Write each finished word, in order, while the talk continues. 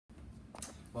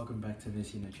Welcome back to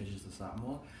Measina Treasures of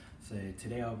Samoa. So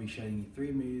today I'll be showing you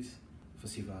 3 moves for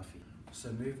Siva Afi. So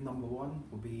move number 1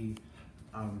 will be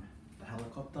the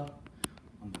helicopter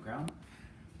on the ground.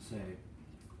 So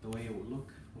the way it will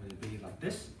look will be like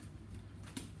this.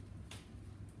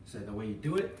 So the way you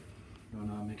do it, you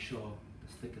want to make sure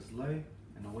the stick is low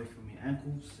and away from your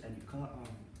ankles and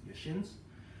your shins.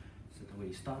 So the way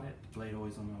you start it, the blade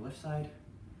always on the left side.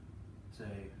 So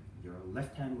your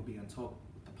left hand will be on top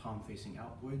with the palm facing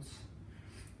outwards.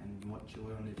 And what you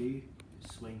want to do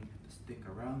is swing the stick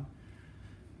around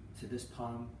to this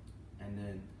palm, and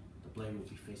then the blade will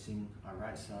be facing our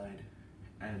right side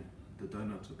and the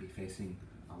donuts will be facing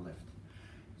our left.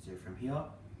 So from here,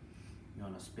 you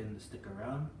want to spin the stick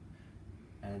around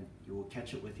and you will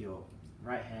catch it with your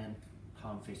right hand,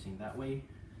 palm facing that way,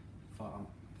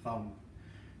 thumb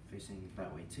facing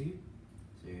that way too.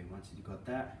 So once you got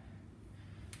that,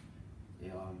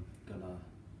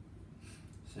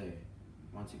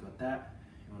 once you got that,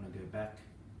 you want to go back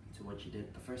to what you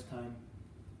did the first time,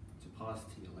 to pass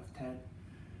to your left hand,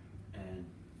 and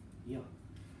yeah,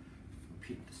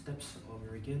 repeat the steps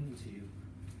over again until you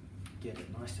get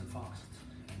it nice and fast.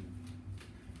 And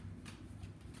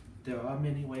there are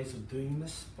many ways of doing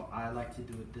this, but I like to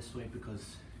do it this way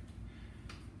because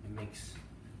it makes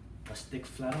the stick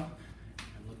flatter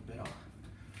and look better.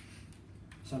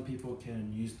 Some people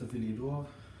can use the vilidor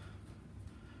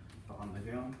on the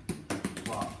ground,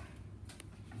 but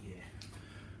yeah,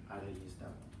 I don't use that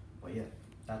one. But yeah,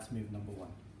 that's move number 1.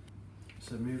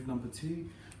 So move number 2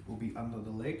 will be under the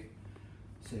leg.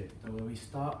 So the way we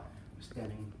start, we're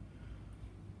standing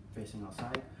facing our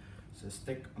side. So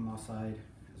stick on our side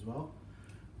as well,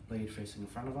 blade facing in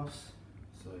front of us.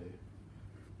 So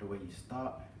the way you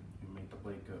start, you make the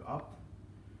blade go up,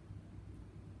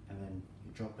 and then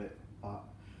you drop it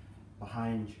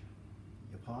behind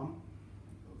your palm.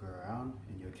 You'll go around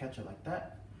and you'll catch it like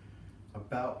that,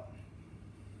 about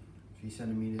a few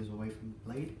centimeters away from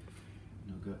the blade. And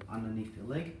you'll go underneath your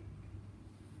leg.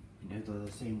 And you do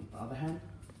the same with the other hand.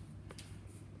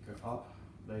 Go up,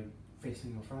 leg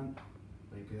facing the front,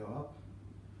 leg go up,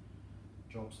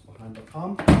 drops behind the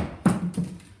palm.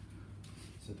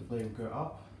 So the blade will go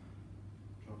up,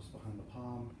 drops behind the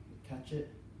palm, you catch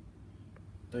it,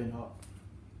 donut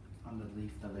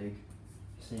underneath the leg,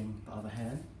 same with the other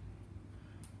hand,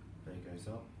 blade goes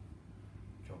up,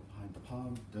 drop behind the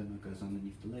palm, donut goes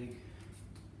underneath the leg,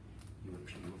 you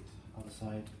repeat with the other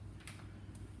side.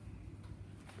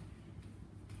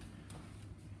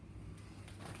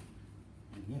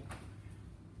 And yeah,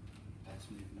 that's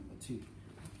move number 2.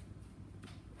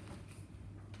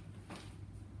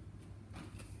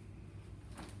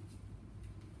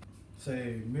 So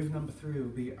move number 3 will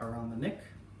be around the neck.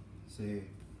 So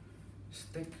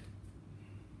stick,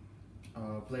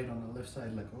 blade on the left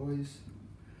side like always.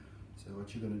 So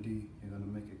what you're going to do, you're going to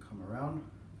make it come around,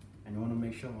 and you want to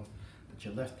make sure that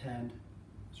your left hand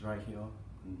is right here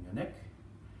on your neck,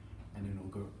 and then it'll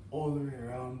go all the way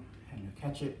around and you'll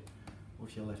catch it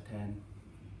with your left hand,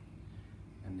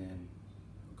 and then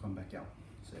it'll come back out.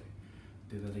 So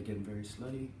do that again very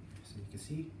slowly so you can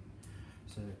see.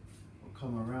 So it'll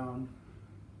come around,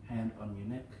 hand on your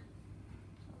neck,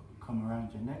 it'll come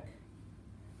around your neck,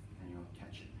 and you'll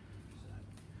catch it. So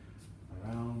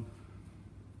around,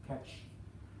 catch,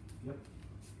 yep,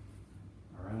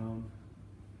 around,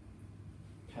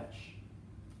 catch.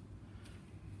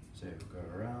 So it'll go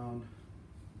around,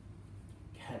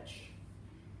 catch,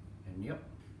 and yep.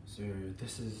 So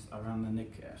this is around the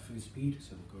neck at full speed,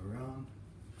 so we'll go around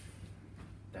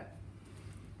that.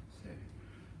 So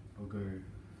we'll go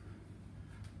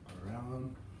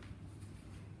around,